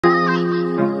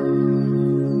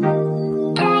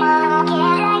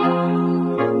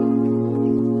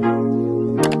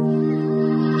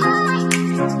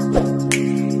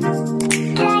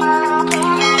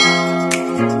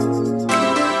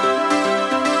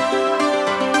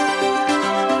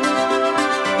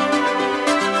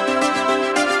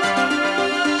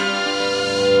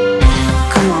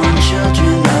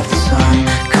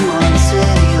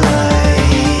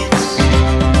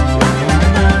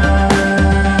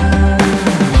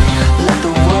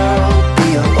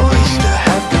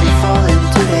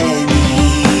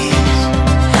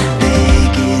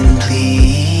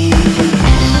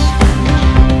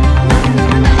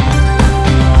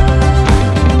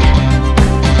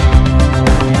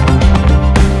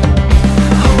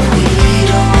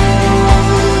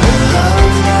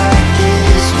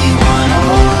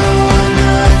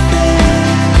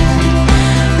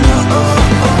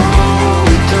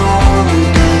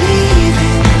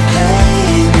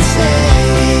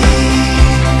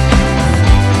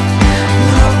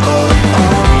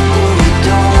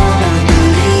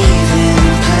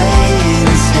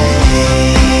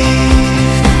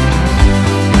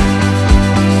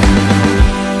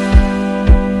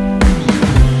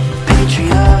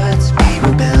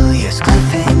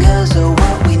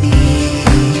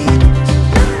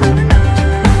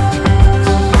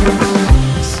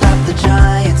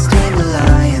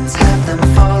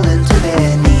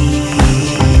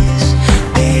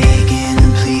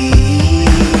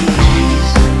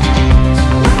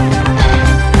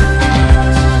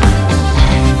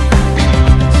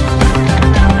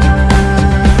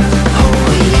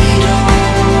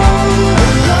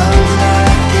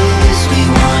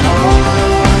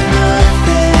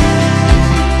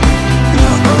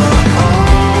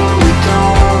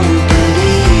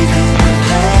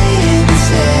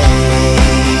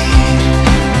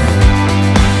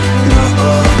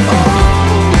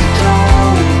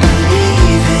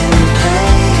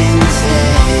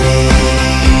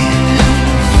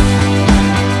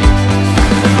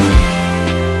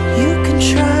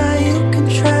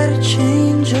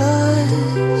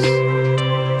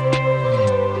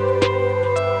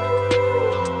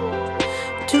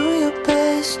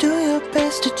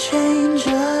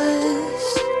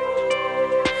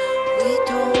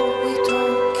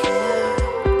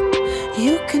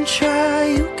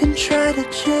try to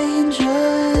change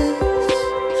us.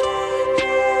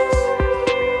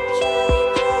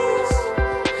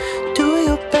 Do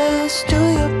your best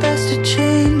to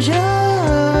change us.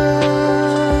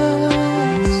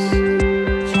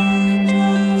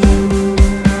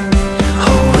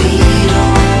 Oh, we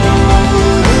don't want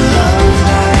a love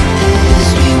like this.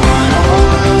 We want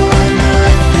all or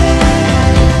nothing.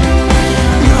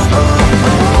 No,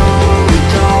 we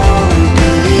don't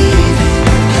believe in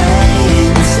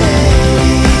playing safe.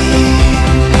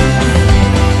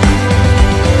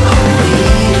 Oh, we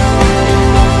don't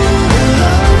want a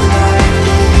love like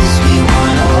this. We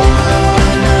want all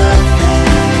or nothing.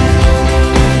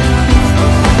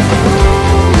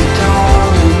 We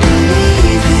don't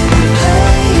believe in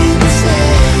playing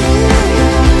safe.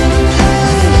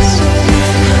 Playing safe.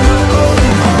 Oh,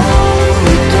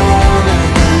 we don't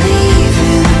believe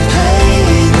in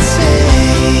playing safe.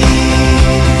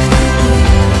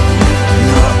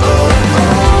 No,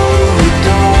 we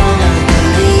don't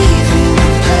believe in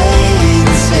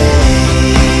playing safe.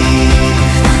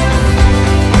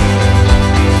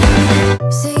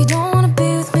 Say you don't wanna be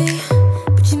with me,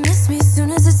 but you miss me as soon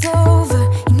as it's over.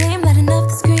 Your name lighting up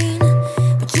the screen,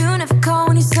 but you never call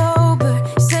when you're sober.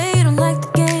 You say you don't like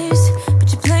the games, but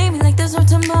you play me like there's no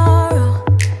tomorrow.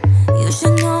 You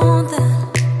should know that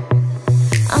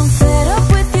I'm fed up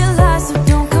with your lies, so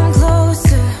don't come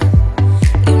closer.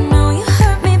 You know you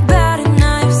hurt me bad and I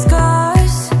have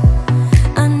scars.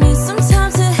 I need some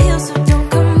time to heal, so don't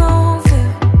come over.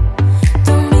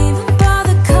 Don't even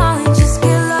bother calling, just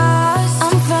get lost.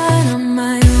 I'm fine on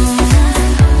my own,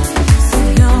 so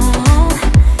don't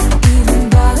even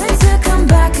bother to come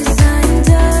back, 'cause I ain't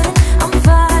done. I'm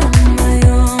fine on my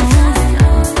own.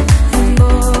 And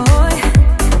boy,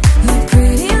 your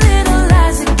pretty little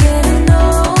lies are getting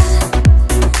old.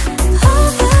 All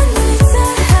the nights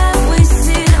I have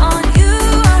wasted on you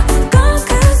are gone,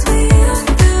 'cause we are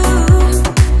through.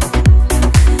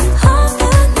 All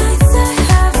the nights I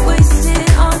have wasted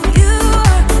on you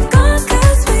are gone,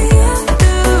 'cause we are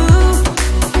through.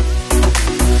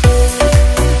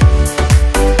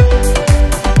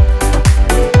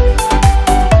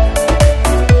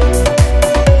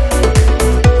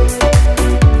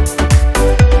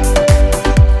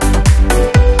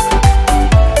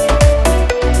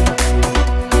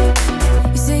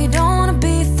 You say you don't wanna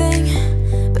be a thing,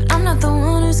 but I'm not the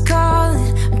one who's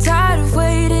calling. I'm tired of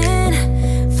waiting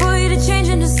for you to change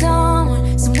into someone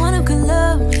who can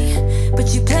love me, but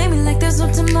you play me like there's no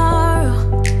tomorrow.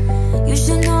 You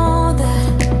should know that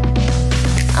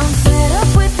I'm fed up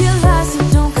with your lies, so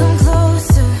don't come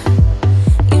closer.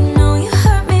 You know you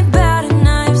hurt me bad and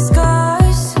I have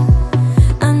scars.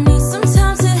 I need some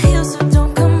time to heal, so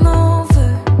don't come over.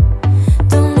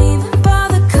 Don't even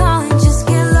bother calling, just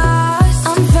get lost.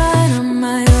 I'm fine on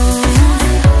my own,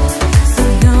 so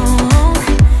don't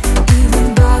even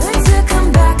bother to come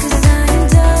back, 'cause I ain't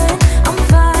done. I'm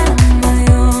fine on my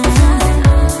own.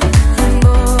 And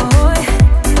boy,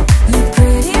 your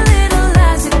pretty little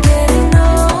lies are getting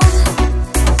old.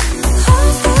 All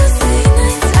those late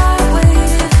nights I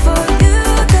waited for you,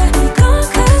 they're gone,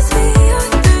 'cause we are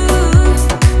through.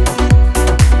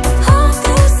 All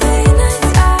those late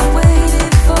nights I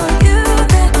waited for you,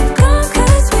 they're gone,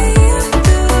 'cause we are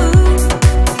through.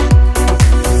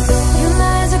 Your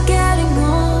lies are getting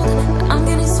old, but I'm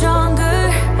getting stronger.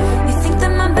 You think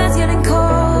that my bed's getting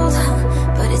cold,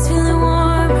 but it's feeling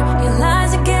warm. Your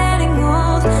lies are getting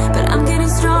old, but I'm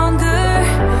getting stronger.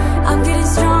 I'm getting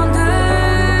stronger,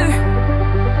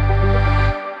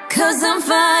 'cause I'm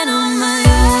fine on my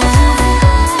own.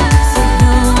 So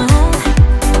don't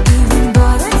even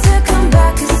bother to come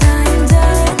back, 'cause I ain't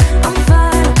done. I'm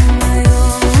fine on my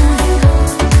own.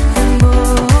 And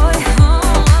boy,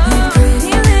 your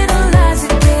pretty little lies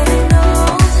are getting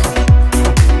old.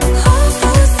 All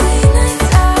those late nights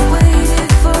I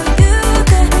waited for you,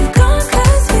 they're gone,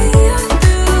 'cause we are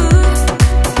through.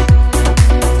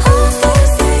 All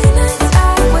those late nights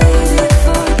I waited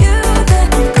for you,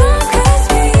 they're gone, 'cause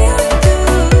we are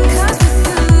through.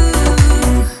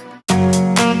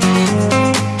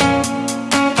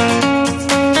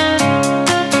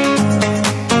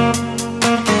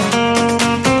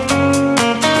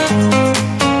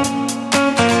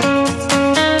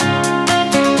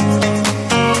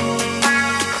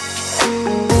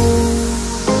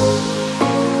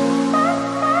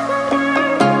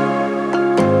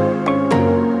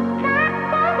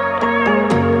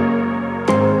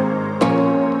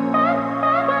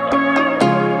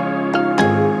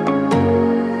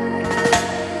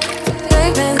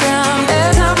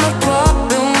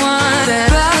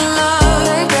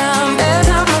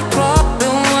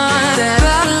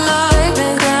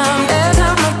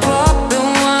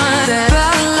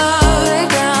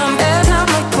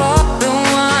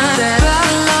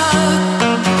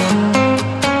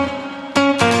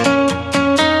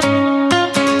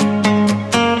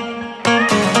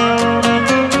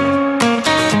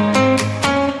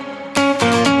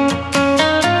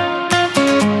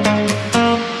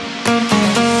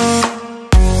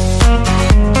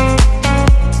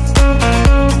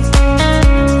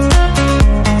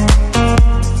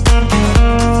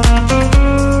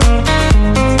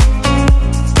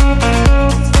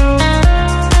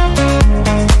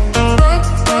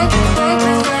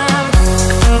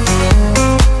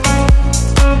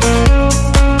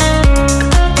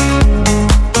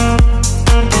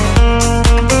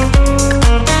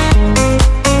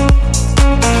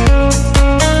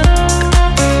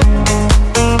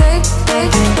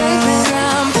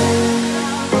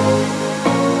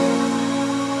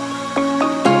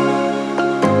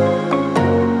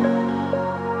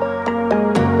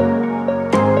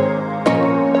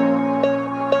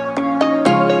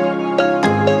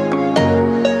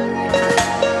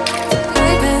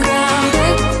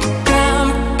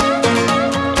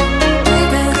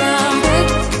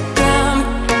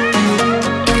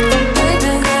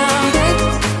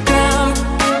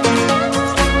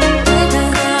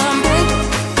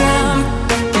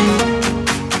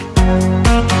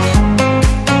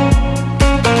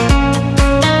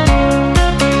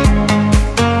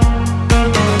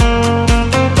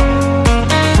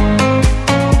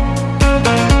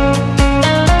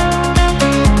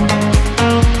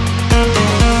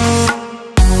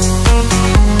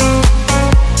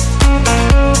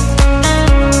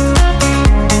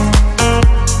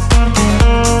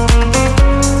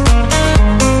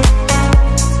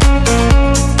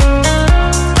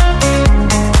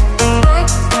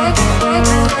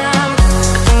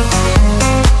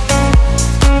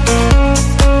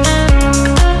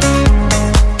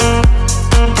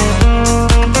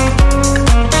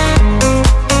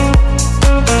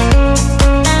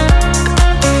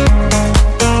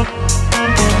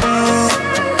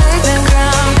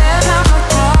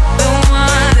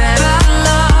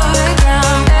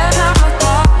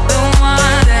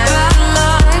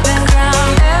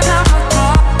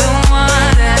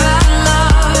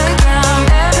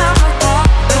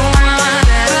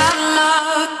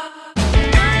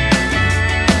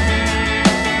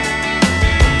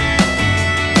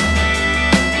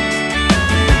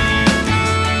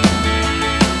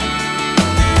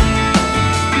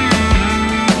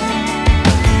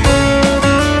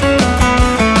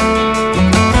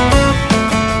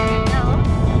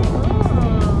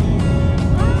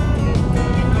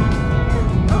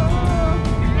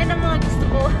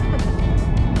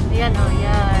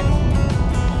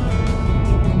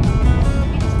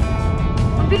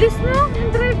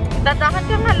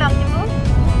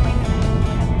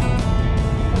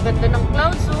 Ganda ng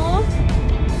clouds, oh.